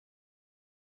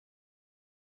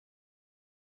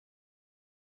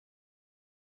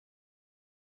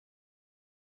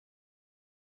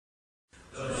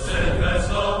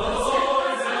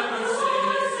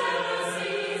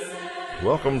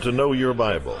Welcome to Know Your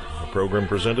Bible, a program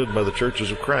presented by the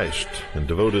Churches of Christ and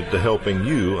devoted to helping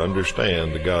you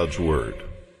understand God's Word.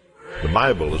 The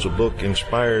Bible is a book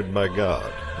inspired by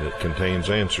God, and it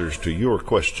contains answers to your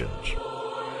questions.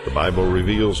 The Bible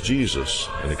reveals Jesus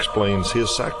and explains His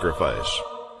sacrifice.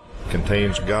 It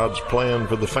contains God's plan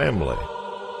for the family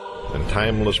and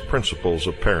timeless principles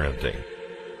of parenting.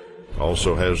 It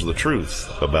also has the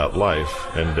truth about life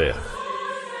and death.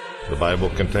 The Bible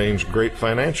contains great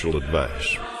financial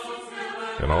advice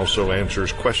and also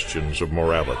answers questions of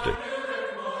morality.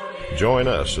 Join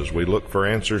us as we look for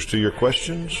answers to your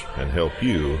questions and help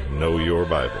you know your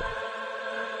Bible.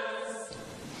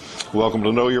 Welcome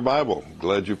to Know Your Bible.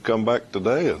 Glad you've come back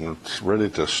today and ready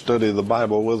to study the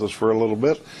Bible with us for a little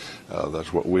bit.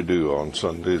 That's what we do on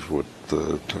Sundays with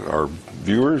our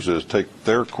viewers, is take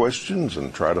their questions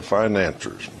and try to find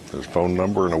answers. There's a phone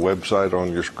number and a website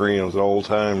on your screen at all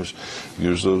times.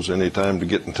 Use those anytime to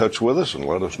get in touch with us and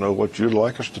let us know what you'd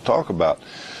like us to talk about.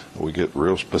 We get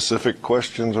real specific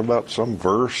questions about some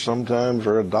verse sometimes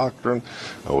or a doctrine.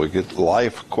 We get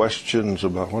life questions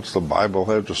about what's the Bible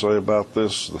have to say about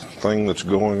this, the thing that's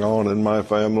going on in my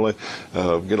family.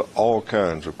 Get all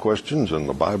kinds of questions, and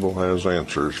the Bible has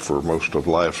answers for most of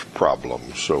life's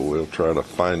problems. So we'll try to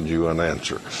find you an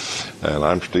answer. And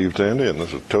I'm Steve Tandy, and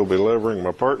this is Toby Levering,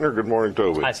 my partner. Good morning,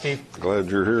 Toby. Hi, Steve.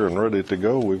 Glad you're here and ready to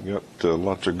go. We've got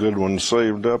lots of good ones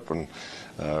saved up and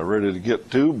ready to get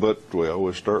to, but we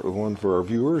always start with one for our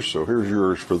viewers. So here's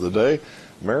yours for the day.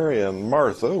 Mary and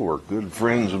Martha were good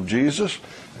friends of Jesus,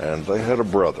 and they had a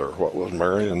brother. What was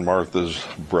Mary and Martha's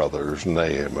brother's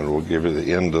name? And we'll give you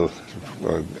the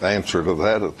answer to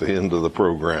that at the end of the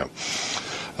program.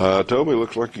 Toby,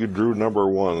 looks like you drew number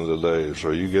one today,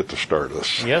 so you get to start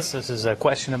us. Yes, this is a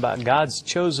question about God's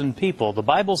chosen people. The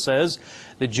Bible says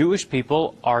the Jewish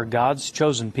people are God's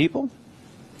chosen people.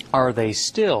 Are they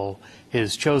still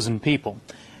His chosen people?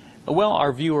 Well,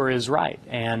 our viewer is right,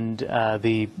 and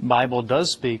the Bible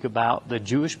does speak about the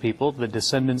Jewish people, the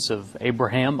descendants of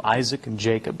Abraham, Isaac, and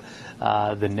Jacob,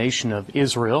 the nation of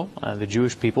Israel, the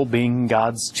Jewish people being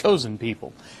God's chosen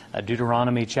people.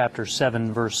 Deuteronomy chapter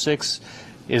 7, verse 6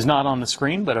 is not on the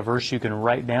screen, but a verse you can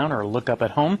write down or look up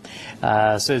at home.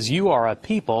 Says, "You are a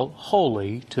people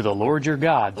holy to the Lord your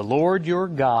God. The Lord your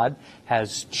God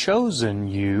has chosen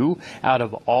you out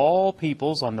of all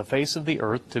peoples on the face of the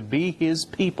earth to be His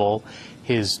people,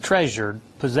 His treasured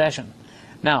possession."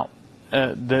 Now,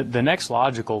 the next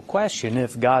logical question,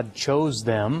 if God chose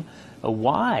them,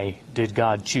 why did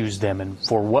God choose them, and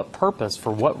for what purpose, for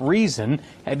what reason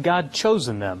had God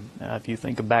chosen them? If you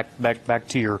think back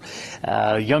to your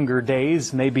younger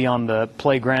days, maybe on the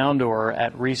playground or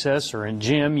at recess or in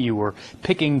gym, you were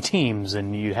picking teams,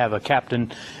 and you have a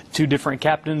captain, two different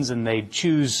captains, and they'd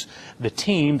choose the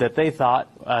team that they thought,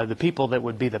 the people that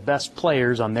would be the best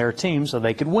players on their team so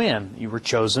they could win. You were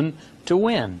chosen to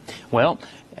win. Well,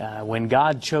 when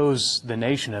God chose the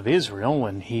nation of Israel,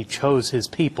 when He chose His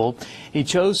people, He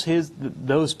chose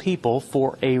those people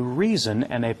for a reason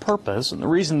and a purpose. And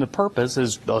the purpose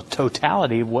is the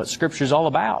totality of what Scripture is all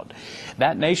about.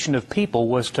 That nation of people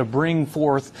was to bring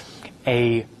forth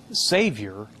a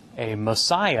Savior, a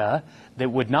Messiah, that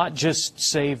would not just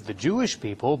save the Jewish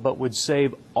people, but would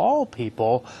save all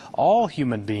people, all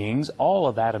human beings, all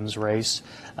of Adam's race,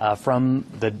 from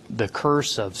the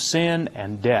curse of sin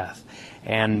and death.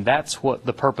 And that's what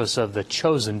the purpose of the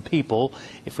chosen people,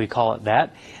 if we call it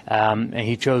that. And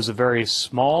He chose a very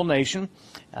small nation,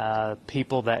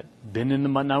 people that been in the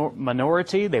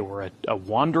minority. They were a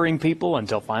wandering people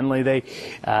until finally they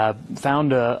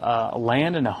found a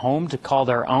land and a home to call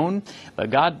their own. But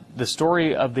God, the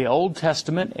story of the Old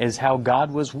Testament is how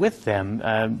God was with them,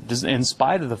 in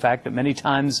spite of the fact that many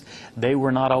times they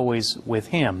were not always with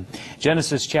Him.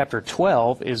 Genesis chapter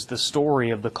 12 is the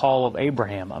story of the call of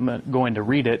Abraham. I'm going to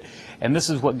read it, and this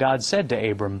is what God said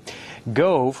to Abram.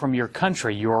 "Go from your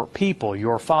country, your people,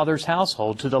 your father's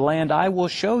household, to the land I will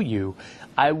show you.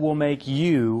 I will make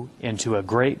you into a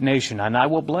great nation, and I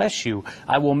will bless you.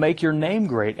 I will make your name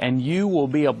great, and you will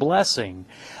be a blessing.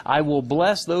 I will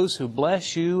bless those who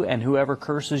bless you, and whoever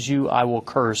curses you, I will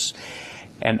curse.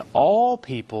 And all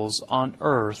peoples on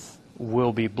earth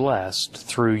will be blessed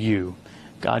through you."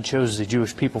 God chose the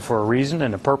Jewish people for a reason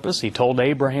and a purpose. He told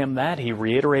Abraham that. He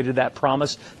reiterated that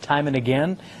promise time and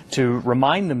again to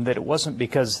remind them that it wasn't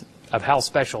because of how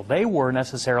special they were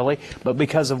necessarily, but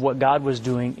because of what God was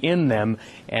doing in them,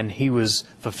 and He was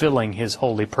fulfilling His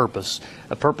holy purpose.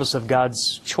 A purpose of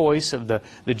God's choice of the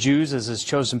Jews as His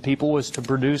chosen people was to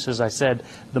produce, as I said,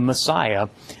 the Messiah,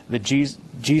 the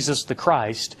Jesus the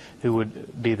Christ, who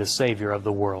would be the Savior of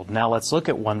the world. Now let's look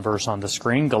at one verse on the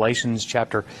screen, Galatians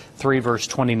chapter 3, verse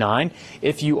 29.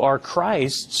 If you are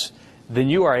Christ's, then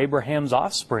you are Abraham's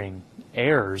offspring,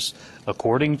 heirs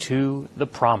according to the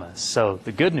promise. So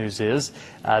the good news is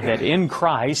that in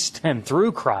Christ and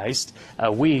through Christ,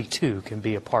 we too can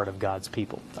be a part of God's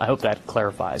people. I hope that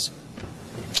clarifies.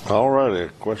 All righty, a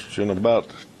question about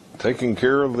taking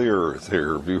care of the earth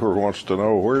here. Viewer wants to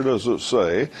know, where does it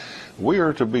say we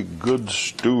are to be good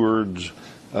stewards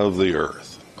of the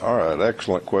earth? All right,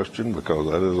 excellent question,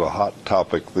 because that is a hot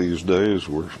topic these days.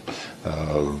 We're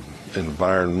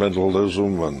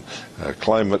environmentalism and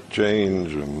climate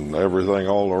change and everything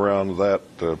all around that.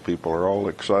 People are all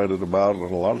excited about it,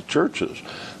 and a lot of churches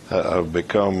have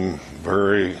become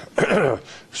very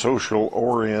social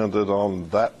oriented on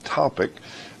that topic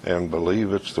and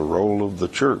believe it's the role of the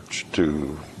church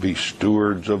to be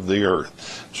stewards of the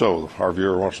earth. So our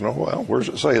viewer wants to know, well, where does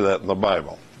it say that in the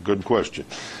Bible? Good question.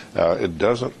 It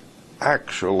doesn't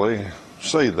actually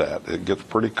say that. It gets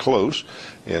pretty close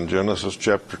in Genesis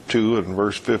chapter 2 and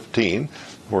verse 15,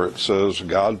 where it says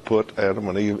God put Adam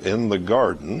and Eve in the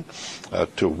garden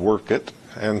to work it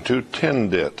and to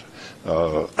tend it.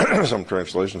 Some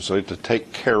translations say to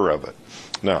take care of it.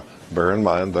 Now, bear in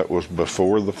mind that was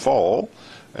before the fall,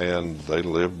 and they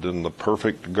lived in the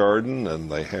perfect garden,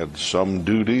 and they had some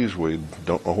duties. We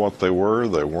don't know what they were.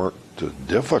 They weren't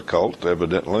difficult,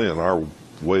 evidently, in our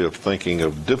way of thinking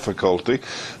of difficulty,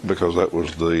 because that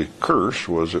was the curse,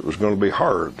 was it was going to be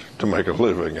hard to make a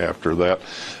living after that.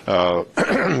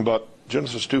 But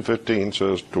Genesis 2:15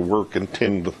 says to work and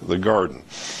tend the garden.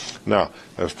 Now,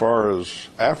 as far as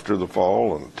after the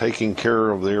fall and taking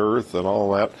care of the earth and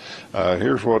all that,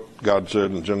 here's what God said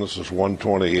in Genesis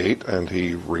 1:28, and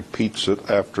He repeats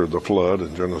it after the flood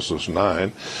in Genesis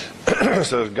 9. It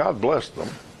says, God blessed them,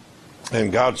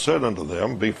 and God said unto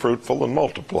them, be fruitful and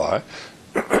multiply,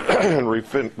 and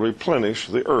replenish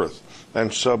the earth,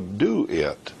 and subdue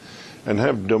it, and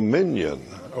have dominion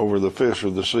over the fish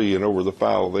of the sea, and over the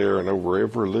fowl of the air, and over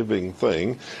every living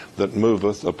thing that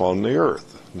moveth upon the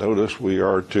earth. Notice we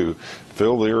are to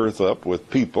fill the earth up with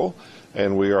people,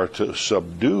 and we are to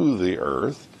subdue the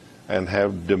earth and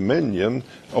have dominion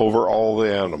over all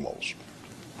the animals.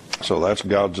 So that's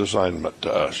God's assignment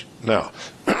to us. Now,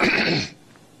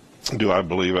 do I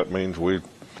believe that means we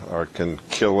can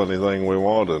kill anything we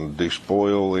want and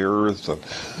despoil the earth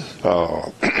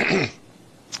and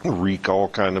wreak all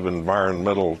kind of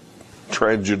environmental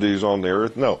tragedies on the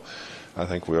earth? No. I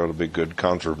think we ought to be good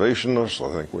conservationists.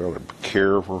 I think we ought to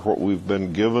care for what we've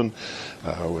been given.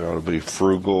 We ought to be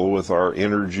frugal with our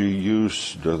energy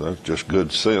use. That's just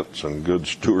good sense and good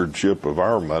stewardship of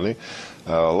our money.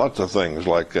 Lots of things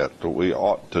like that we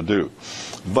ought to do.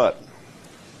 But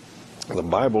the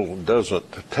Bible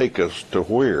doesn't take us to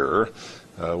where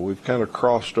we've kind of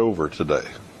crossed over today.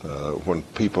 When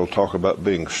people talk about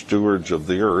being stewards of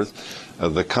the earth,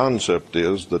 the concept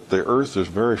is that the earth is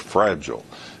very fragile,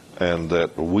 and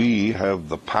that we have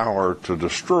the power to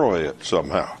destroy it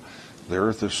somehow. The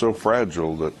earth is so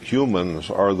fragile that humans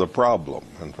are the problem.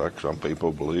 In fact, some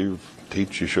people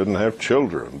teach you shouldn't have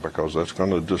children because that's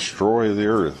going to destroy the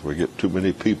earth. We get too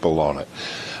many people on it.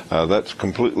 That's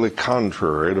completely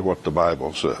contrary to what the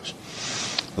Bible says.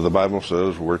 The Bible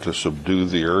says we're to subdue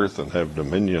the earth and have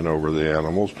dominion over the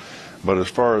animals. But as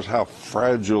far as how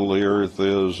fragile the earth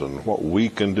is and what we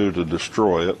can do to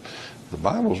destroy it, the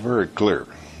Bible's very clear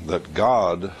that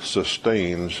God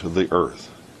sustains the earth.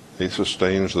 He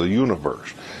sustains the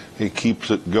universe. He keeps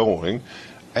it going,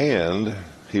 and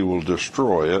He will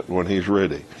destroy it when He's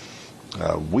ready.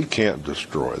 We can't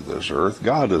destroy this earth.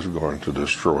 God is going to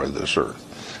destroy this earth.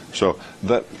 So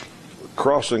that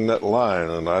crossing that line,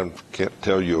 and I can't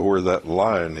tell you where that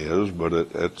line is, but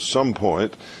at some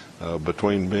point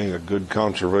between being a good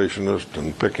conservationist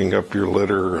and picking up your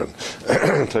litter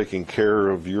and taking care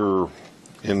of your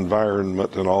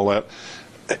environment and all that,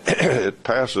 it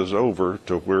passes over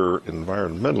to where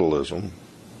environmentalism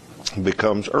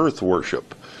becomes earth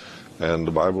worship. And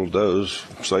the Bible does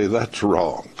say that's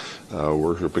wrong.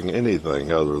 Worshiping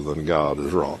anything other than God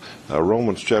is wrong.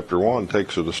 Romans chapter 1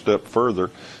 takes it a step further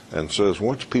and says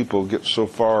once people get so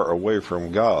far away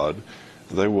from God,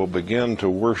 they will begin to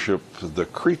worship the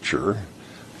creature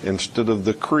instead of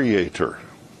the Creator.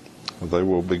 They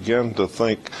will begin to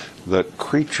think that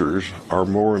creatures are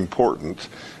more important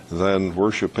than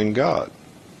worshiping God.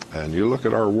 And you look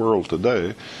at our world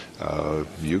today,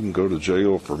 you can go to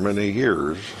jail for many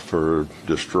years for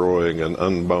destroying an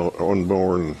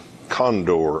unborn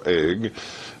condor egg,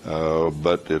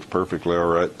 but it's perfectly all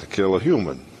right to kill a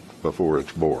human before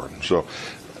it's born. So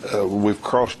we've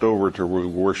crossed over to we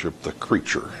worship the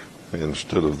creature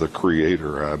instead of the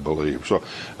creator, I believe. So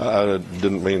I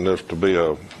didn't mean this to be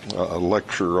a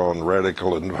lecture on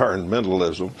radical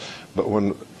environmentalism, but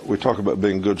when we talk about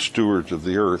being good stewards of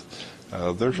the earth,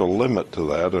 there's a limit to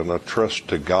that, and a trust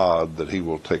to God that He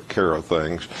will take care of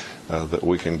things, that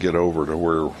we can get over to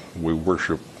where we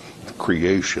worship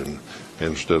creation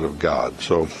instead of God.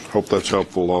 So hope that's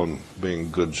helpful on being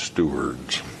good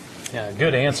stewards. Yeah,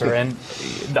 good answer. And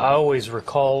I always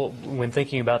recall, when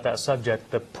thinking about that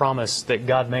subject, the promise that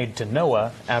God made to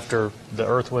Noah after the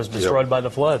earth was destroyed by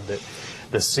the flood, that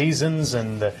the seasons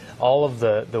and all of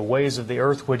the ways of the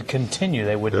earth would continue.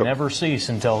 They would never cease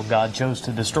until God chose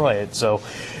to destroy it. So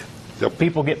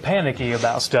people get panicky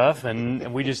about stuff,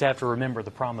 and we just have to remember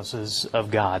the promises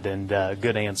of God. And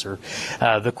good answer.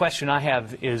 The question I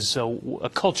have is a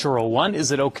cultural one.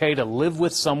 Is it okay to live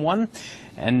with someone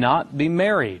and not be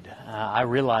married? I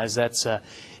realize that's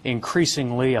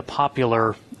increasingly a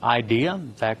popular idea.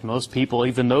 In fact, most people,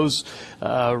 even those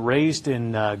raised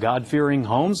in God-fearing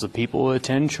homes, the people who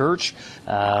attend church,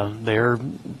 their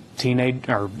teenage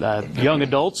or young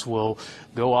adults will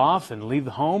go off and leave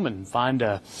the home and find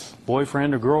a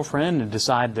boyfriend or girlfriend and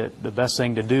decide that the best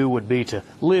thing to do would be to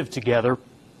live together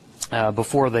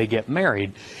before they get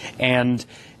married. And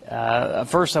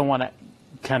first I want to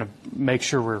kind of make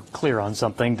sure we're clear on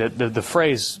something, that the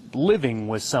phrase living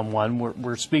with someone,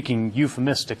 we're speaking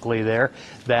euphemistically there,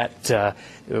 that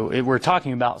we're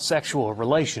talking about sexual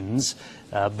relations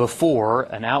before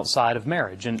and outside of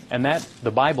marriage. And that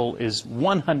the Bible is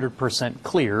 100%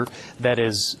 clear that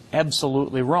is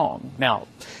absolutely wrong. Now,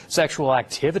 sexual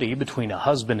activity between a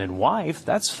husband and wife,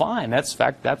 that's fine.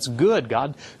 That's good.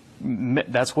 God,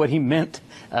 that's what He meant.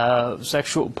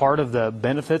 Sexual part of the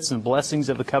benefits and blessings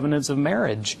of the covenants of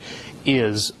marriage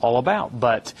is all about.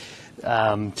 But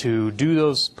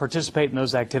to participate in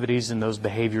those activities and those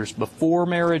behaviors before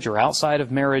marriage or outside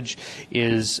of marriage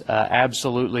is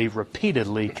absolutely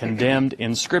repeatedly condemned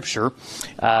in Scripture.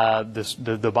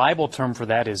 The Bible term for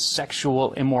that is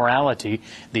sexual immorality.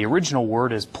 The original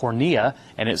word is porneia,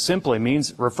 and it simply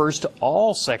refers to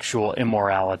all sexual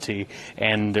immorality.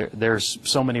 And there's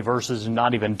so many verses and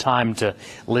not even time to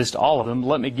list all of them.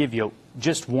 Let me give you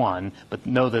just one, but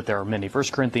know that there are many. 1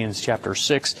 Corinthians chapter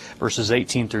 6, verses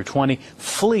 18 through 20.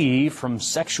 Flee from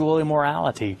sexual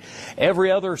immorality. Every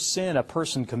other sin a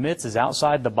person commits is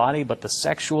outside the body, but the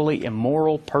sexually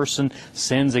immoral person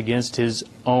sins against his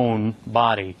own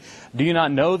body. Do you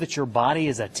not know that your body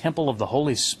is a temple of the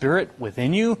Holy Spirit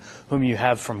within you, whom you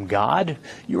have from God?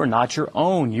 You are not your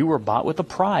own. You were bought with a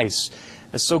price.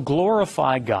 So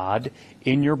glorify God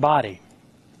in your body.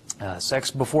 Sex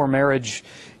before marriage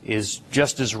is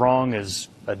just as wrong as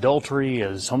adultery,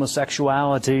 as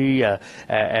homosexuality,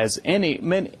 as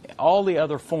all the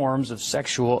other forms of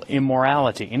sexual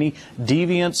immorality, any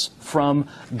deviance from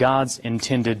God's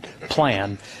intended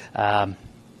plan.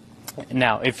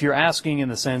 Now, if you're asking in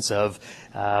the sense of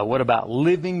what about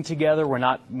living together? We're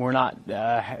not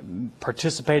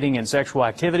participating in sexual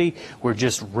activity. We're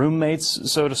just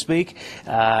roommates, so to speak.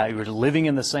 We're living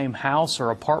in the same house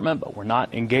or apartment, but we're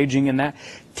not engaging in that.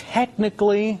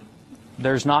 Technically,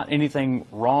 there's not anything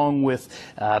wrong with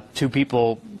two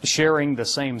people sharing the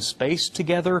same space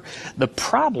together. The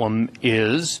problem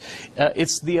is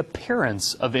it's the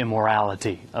appearance of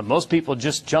immorality. Most people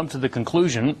just jump to the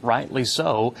conclusion, rightly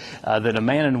so, that a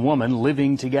man and woman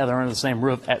living together under the same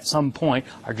roof at some point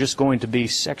are just going to be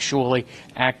sexually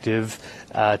active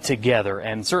together.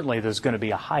 And certainly there's going to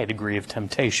be a high degree of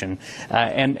temptation.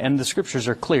 And the Scriptures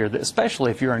are clear that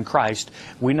especially if you're in Christ,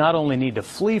 we not only need to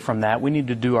flee from that, we need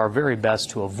to do our very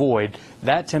best to avoid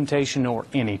that temptation or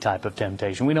any type of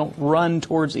temptation. We don't run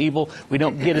towards evil. We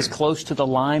don't get as close to the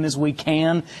line as we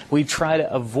can. We try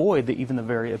to avoid even the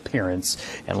very appearance.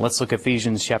 And let's look at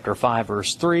Ephesians chapter 5,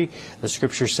 verse 3. The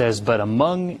Scripture says, "But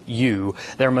among you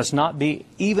there must not be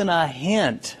even a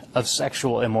hint of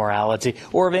sexual immorality,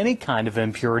 or of any kind of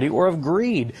impurity, or of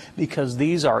greed, because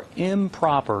these are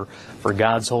improper for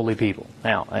God's holy people."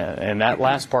 Now, and that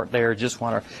last part there, just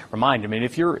want to remind you, I mean,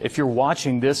 if you're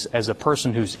watching this as a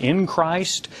person who's in Christ,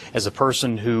 Christ, as a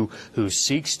person who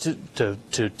seeks to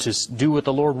do what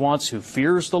the Lord wants, who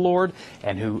fears the Lord,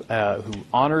 and who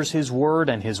honors His word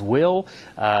and His will,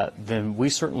 then we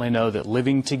certainly know that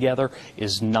living together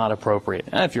is not appropriate.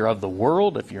 And if you're of the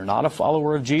world, if you're not a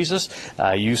follower of Jesus,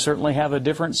 you certainly have a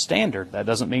different standard. That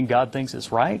doesn't mean God thinks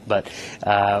it's right, but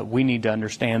we need to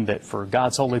understand that for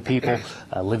God's holy people,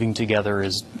 living together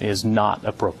is not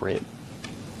appropriate.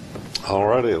 All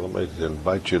righty, let me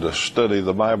invite you to study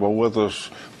the Bible with us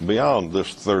beyond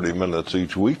this 30 minutes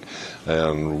each week,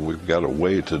 and we've got a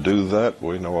way to do that.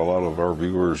 We know a lot of our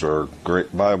viewers are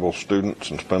great Bible students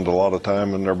and spend a lot of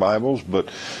time in their Bibles, but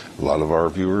a lot of our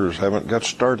viewers haven't got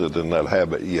started in that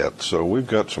habit yet. So we've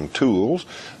got some tools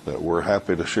that we're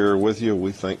happy to share with you.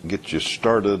 We think get you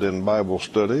started in Bible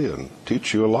study and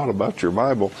teach you a lot about your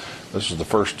Bible. This is the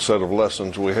first set of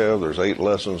lessons we have. There's 8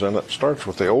 lessons in it. It starts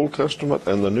with the Old Testament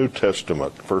and the New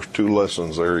Testament. First 2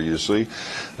 lessons there you see.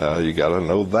 You got to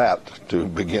know that to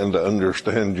begin to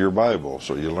understand your Bible,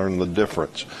 so you learn the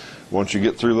difference. Once you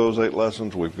get through those 8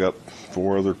 lessons, we've got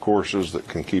 4 other courses that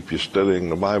can keep you studying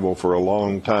the Bible for a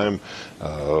long time.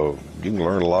 You can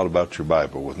learn a lot about your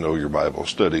Bible with Know Your Bible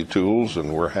study tools,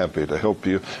 and we're happy to help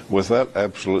you with that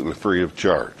absolutely free of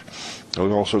charge.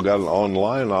 We've also got an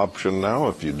online option now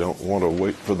if you don't want to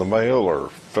wait for the mail or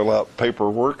fill out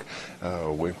paperwork.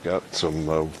 We've got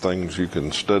some things you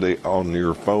can study on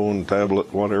your phone,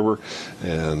 tablet, whatever,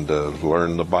 and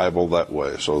learn the Bible that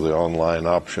way. So the online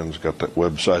option's got that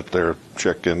website there.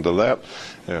 Check into that,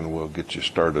 and we'll get you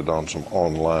started on some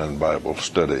online Bible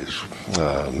studies.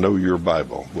 Know Your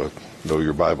Bible with Know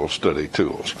Your Bible study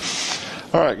tools.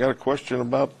 All right, got a question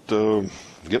about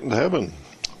getting to heaven.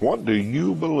 What do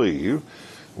you believe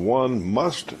one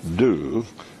must do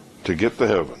to get to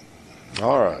heaven?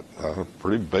 All right, a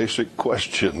pretty basic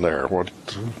question there. What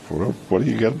do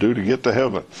you got to do to get to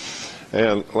heaven?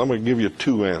 And let me give you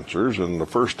 2 answers, and the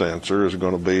first answer is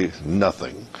going to be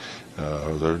nothing.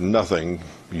 There's nothing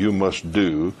you must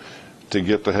do to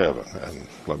get to heaven.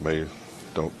 And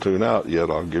don't tune out yet.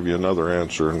 I'll give you another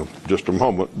answer in just a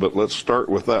moment, but let's start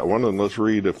with that one, and let's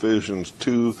read Ephesians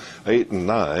 2, 8 and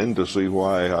 9 to see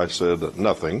why I said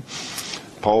nothing.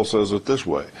 Paul says it this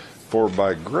way: "For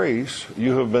by grace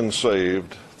you have been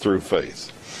saved through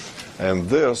faith, and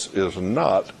this is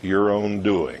not your own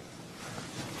doing.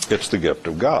 It's the gift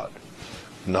of God,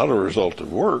 not a result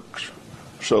of works,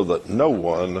 so that no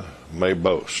one may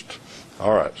boast."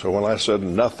 All right, so when I said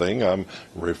nothing, I'm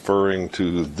referring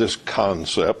to this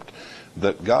concept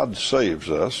that God saves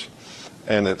us,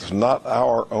 and it's not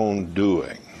our own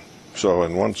doing. So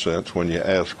in one sense, when you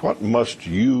ask, what must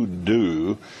you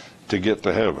do to get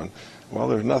to heaven? Well,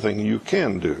 there's nothing you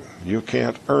can do. You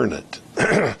can't earn it.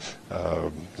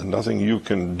 Nothing you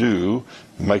can do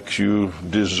makes you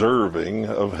deserving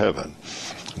of heaven.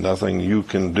 Nothing you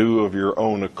can do of your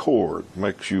own accord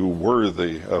makes you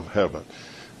worthy of heaven.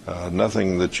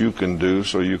 Nothing that you can do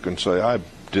so you can say, I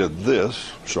did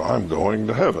this, so I'm going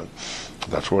to heaven.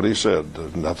 That's what he said.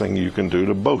 There's nothing you can do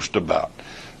to boast about.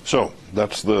 So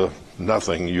that's the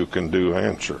nothing you can do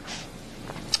answer.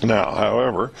 Now,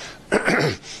 however,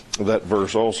 that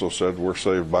verse also said we're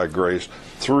saved by grace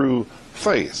through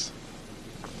faith.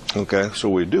 Okay, so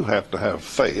we do have to have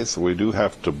faith. We do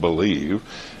have to believe.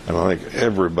 And I think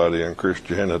everybody in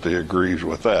Christianity agrees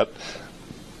with that.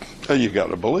 You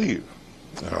got to believe.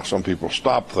 Now, some people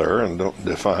stop there and don't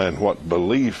define what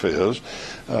belief is,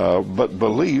 but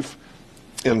belief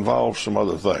involves some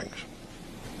other things.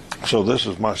 So this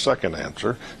is my second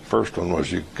answer. First one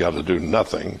was you got to do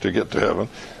nothing to get to heaven.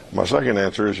 My second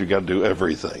answer is you got to do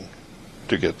everything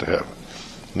to get to heaven.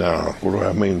 Now, what do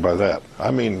I mean by that?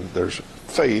 I mean there's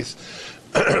faith.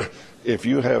 If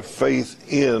you have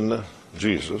faith in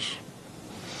Jesus,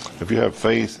 if you have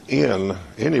faith in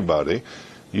anybody,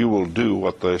 you will do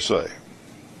what they say.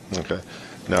 Okay.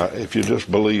 Now, if you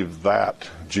just believe that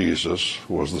Jesus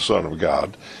was the Son of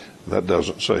God, that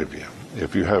doesn't save you.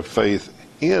 If you have faith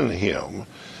in Him,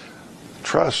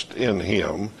 trust in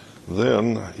Him,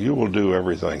 then you will do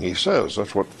everything He says.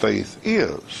 That's what faith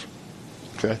is.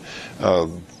 Okay.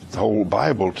 The whole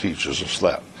Bible teaches us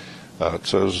that. It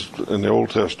says in the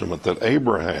Old Testament that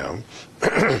Abraham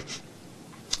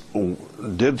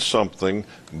did something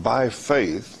by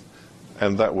faith,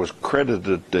 and that was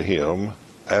credited to him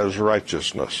as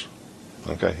righteousness.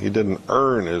 Okay, he didn't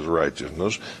earn his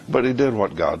righteousness, but he did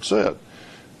what God said.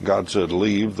 God said,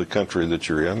 leave the country that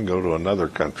you're in, go to another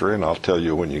country, and I'll tell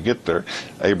you when you get there.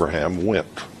 Abraham went.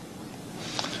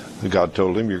 God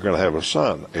told him, you're going to have a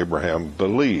son. Abraham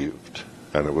believed.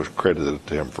 and it was credited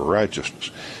to him for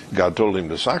righteousness. God told him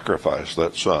to sacrifice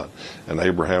that son, and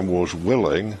Abraham was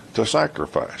willing to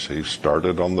sacrifice. He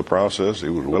started on the process. He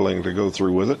was willing to go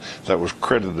through with it. That was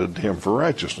credited to him for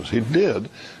righteousness. He did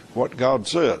what God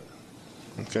said.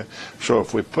 Okay, so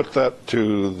if we put that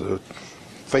to the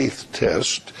faith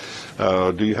test,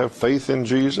 do you have faith in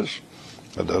Jesus?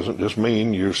 That doesn't just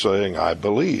mean you're saying, I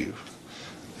believe.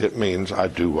 It means I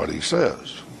do what he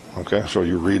says. Okay, so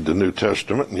you read the New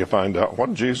Testament and you find out, what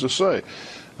did Jesus say?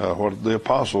 What did the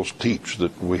apostles teach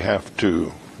that we have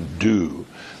to do?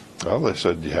 Well, they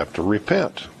said you have to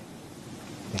repent.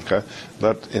 Okay,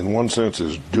 that in one sense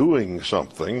is doing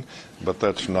something, but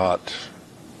that's not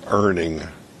earning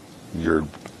your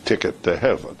ticket to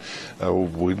heaven.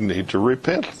 We need to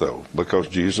repent, though, because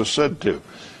Jesus said to.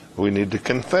 We need to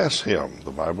confess him.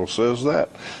 The Bible says that.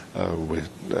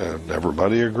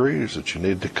 Everybody agrees that you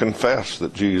need to confess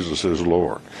that Jesus is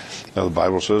Lord. Now, the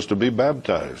Bible says to be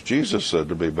baptized. Jesus said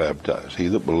to be baptized. He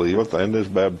that believeth and is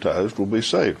baptized will be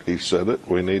saved. He said it.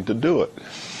 We need to do it.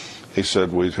 He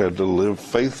said we had to live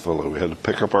faithfully. We had to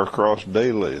pick up our cross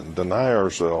daily and deny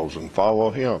ourselves and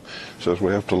follow him. He says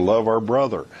we have to love our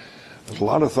brother. There's a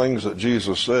lot of things that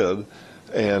Jesus said,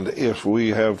 and if we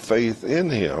have faith in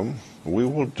him, we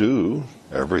will do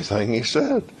everything he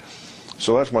said.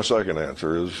 So that's my second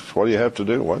answer, is what do you have to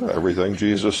do? Well, everything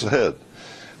Jesus said.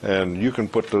 And you can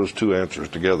put those two answers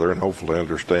together and hopefully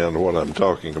understand what I'm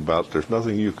talking about. There's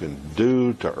nothing you can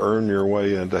do to earn your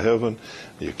way into heaven.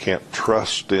 You can't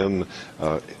trust in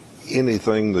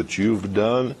anything that you've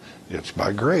done. It's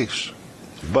by grace.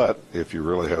 But if you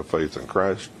really have faith in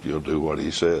Christ, you'll do what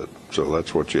he said. So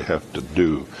that's what you have to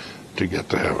do to get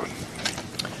to heaven.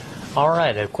 All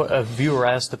right, a viewer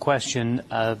asked the question,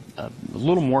 a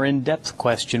little more in-depth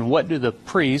question. What do the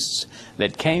priests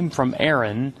that came from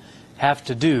Aaron have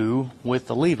to do with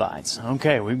the Levites?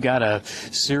 Okay, we've got a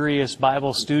serious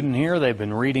Bible student here. They've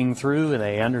been reading through, and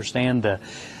they understand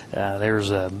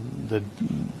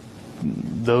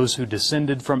those who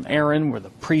descended from Aaron were the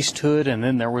priesthood, and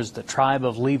then there was the tribe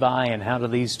of Levi, and how do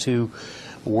these two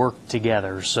work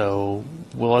together? So,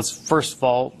 well, let's first of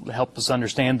all help us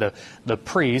understand the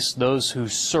priests, those who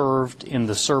served in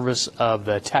the service of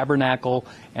the tabernacle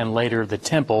and later the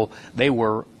temple. They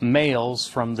were males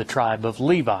from the tribe of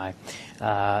Levi.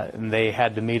 They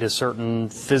had to meet a certain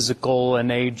physical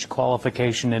and age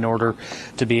qualification in order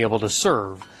to be able to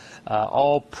serve.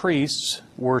 All priests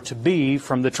were to be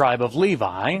from the tribe of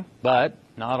Levi, but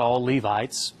not all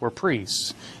Levites were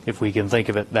priests, if we can think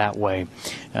of it that way.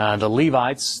 The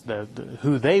Levites,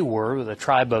 who they were, the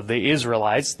tribe of the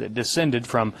Israelites that descended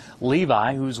from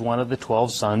Levi, who's one of the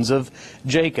 12 sons of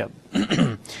Jacob.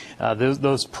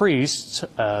 Those priests,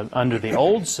 under the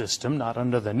old system, not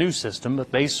under the new system,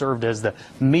 but they served as the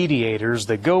mediators,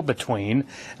 the go-between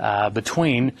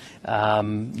between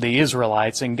the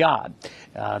Israelites and God.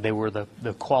 They were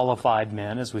the qualified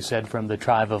men, as we said, from the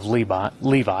tribe of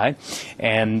Levi,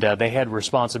 and they had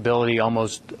responsibility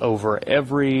almost over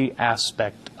every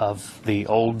aspect of the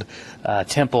old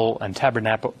temple and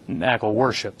tabernacle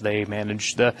worship. They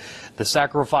managed the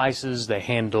sacrifices, they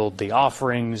handled the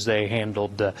offerings, they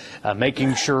handled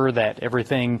making sure that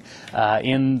everything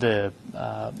in the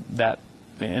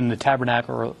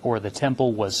tabernacle or the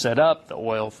temple was set up, the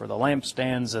oil for the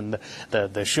lampstands and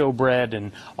the showbread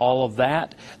and all of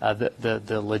that.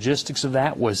 The logistics of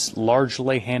that was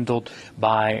largely handled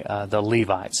by the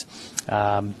Levites.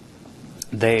 Only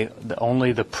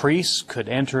the priests could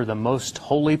enter the most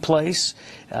holy place,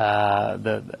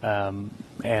 and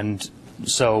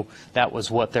so that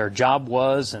was what their job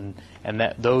was, and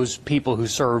that those people who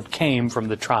served came from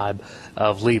the tribe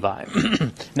of Levi.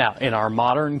 Now, in our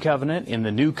modern covenant, in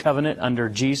the new covenant under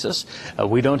Jesus,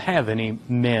 we don't have any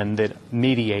men that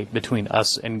mediate between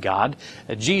us and God.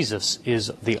 Jesus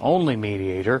is the only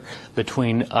mediator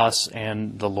between us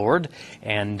and the Lord.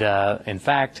 And in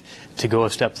fact, to go a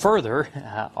step further,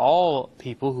 all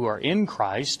people who are in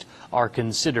Christ are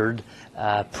considered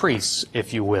priests,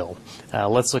 if you will.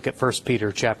 Let's look at 1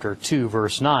 Peter chapter 2,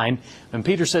 verse 9. And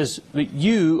Peter says,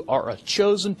 "You are a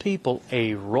chosen people,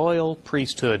 a royal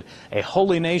priesthood, a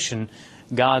holy nation,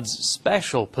 God's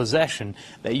special possession,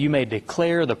 that you may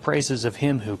declare the praises of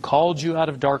Him who called you out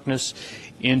of darkness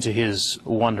into His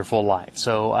wonderful light."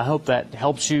 So I hope that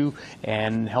helps you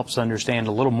and helps understand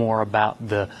a little more about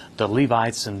the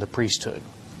Levites and the priesthood.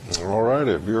 All right,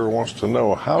 if viewer wants to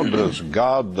know, how does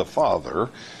God the Father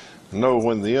know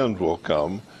when the end will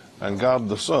come, and God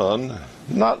the Son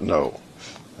not know?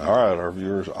 All right, our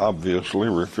viewers obviously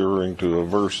referring to a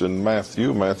verse in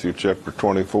Matthew chapter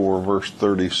 24, verse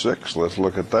 36. Let's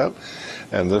look at that.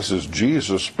 And this is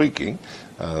Jesus speaking.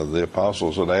 The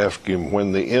apostles had asked him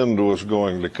when the end was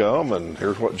going to come, and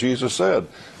here's what Jesus said.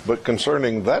 But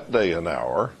concerning that day and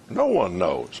hour, no one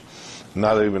knows,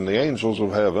 not even the angels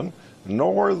of heaven,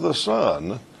 nor the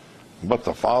Son, but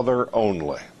the Father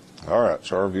only. All right,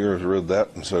 so our viewers read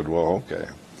that and said, well, okay,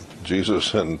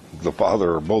 Jesus and the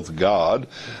Father are both God.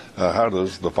 How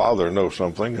does the Father know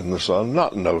something and the Son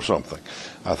not know something?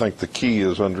 I think the key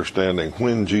is understanding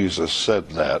when Jesus said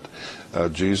that.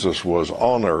 Jesus was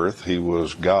on earth. He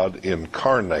was God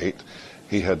incarnate.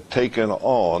 He had taken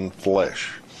on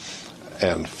flesh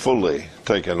and fully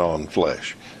taken on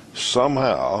flesh.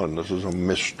 Somehow, and this is a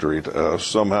mystery to us,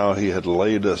 somehow he had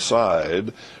laid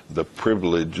aside the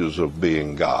privileges of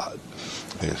being God.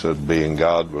 He said being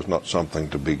God was not something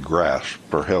to be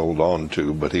grasped or held on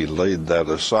to, but he laid that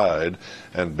aside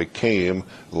and became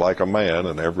like a man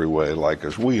in every way, like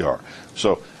as we are.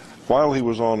 So while he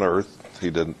was on earth,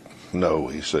 he didn't know,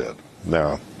 he said.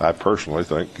 Now, I personally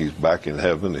think he's back in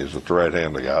heaven. He's at the right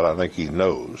hand of God. I think he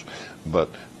knows. But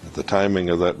the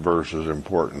timing of that verse is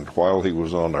important. While he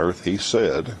was on earth, he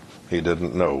said he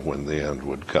didn't know when the end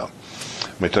would come.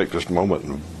 Let me take just a moment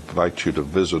and invite you to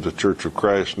visit a Church of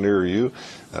Christ near you.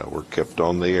 We're kept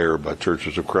on the air by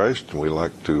Churches of Christ, and we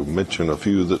like to mention a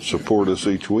few that support us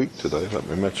each week. Today, let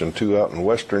me mention two out in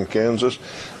western Kansas,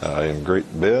 in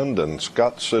Great Bend and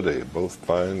Scott City, both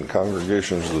fine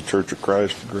congregations of the Church of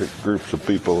Christ, great groups of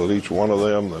people at each one of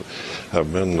them that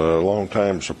have been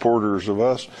long-time supporters of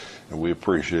us, and we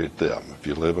appreciate them. If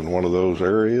you live in one of those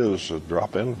areas,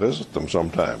 drop in, visit them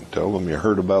sometime. Tell them you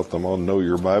heard about them on Know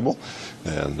Your Bible,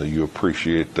 and you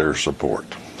appreciate their support.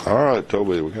 All right,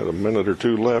 Toby, we got a minute or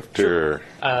two left here.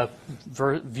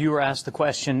 Viewer asked the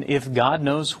question, if God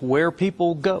knows where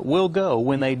people will go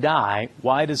when they die,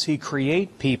 why does he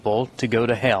create people to go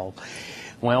to hell?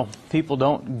 Well, people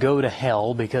don't go to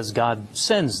hell because God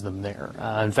sends them there.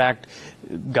 In fact,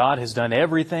 God has done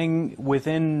everything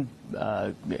within,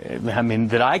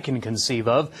 that I can conceive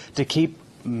of to keep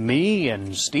me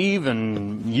and Steve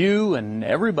and you and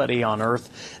everybody on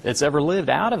earth that's ever lived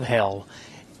out of hell.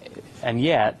 And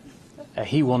yet,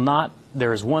 he will not,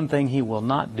 there is one thing he will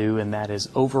not do, and that is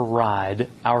override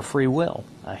our free will.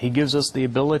 He gives us the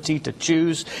ability to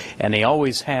choose, and he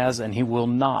always has, and he will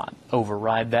not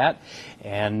override that.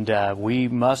 And we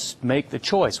must make the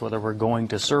choice whether we're going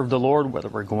to serve the Lord, whether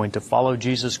we're going to follow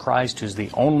Jesus Christ, who's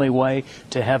the only way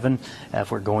to heaven,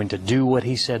 if we're going to do what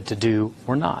he said to do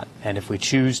or not. And if we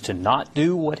choose to not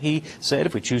do what he said,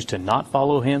 if we choose to not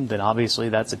follow him, then obviously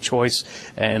that's a choice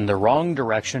in the wrong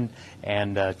direction,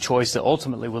 and a choice that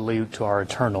ultimately will lead to our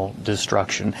eternal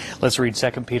destruction. Let's read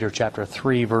 2 Peter chapter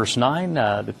 3, verse 9.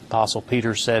 The Apostle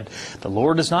Peter said, "The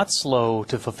Lord is not slow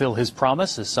to fulfill his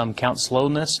promise, as some count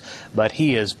slowness, but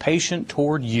he is patient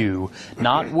toward you,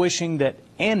 not wishing that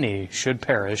any should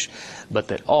perish, but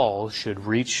that all should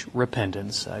reach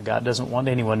repentance." God doesn't want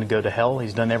anyone to go to hell.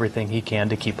 He's done everything he can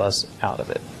to keep us out of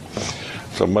it.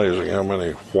 It's amazing how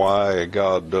many why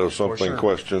God does something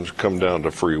questions come down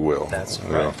to free will. That's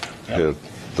right.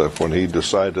 That when he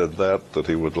decided that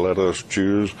he would let us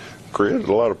choose, created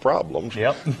a lot of problems.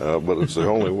 Yep. But it's the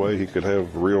only way he could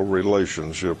have real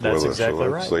relationship with us. Exactly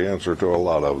So that's right. the answer to a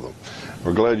lot of them.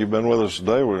 We're glad you've been with us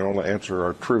today. We're going to answer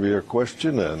our trivia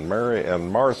question. And Mary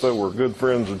and Martha were good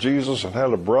friends of Jesus and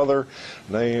had a brother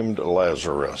named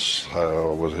Lazarus.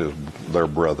 Was their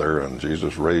brother, and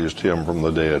Jesus raised him from the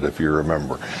dead, if you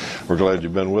remember. We're glad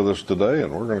you've been with us today,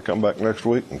 and we're going to come back next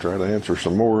week and try to answer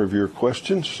some more of your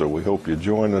questions. So we hope you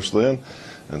join us then.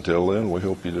 Until then, we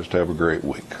hope you just have a great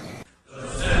week.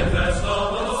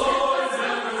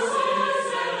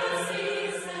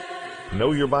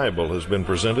 Know Your Bible has been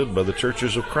presented by the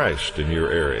Churches of Christ in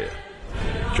your area.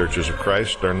 Churches of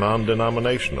Christ are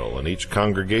non-denominational, and each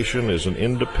congregation is an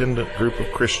independent group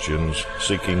of Christians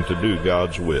seeking to do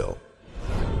God's will.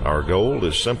 Our goal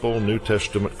is simple New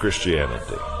Testament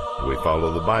Christianity. We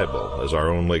follow the Bible as our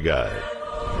only guide.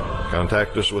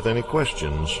 Contact us with any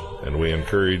questions, and we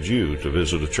encourage you to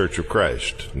visit a Church of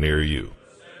Christ near you.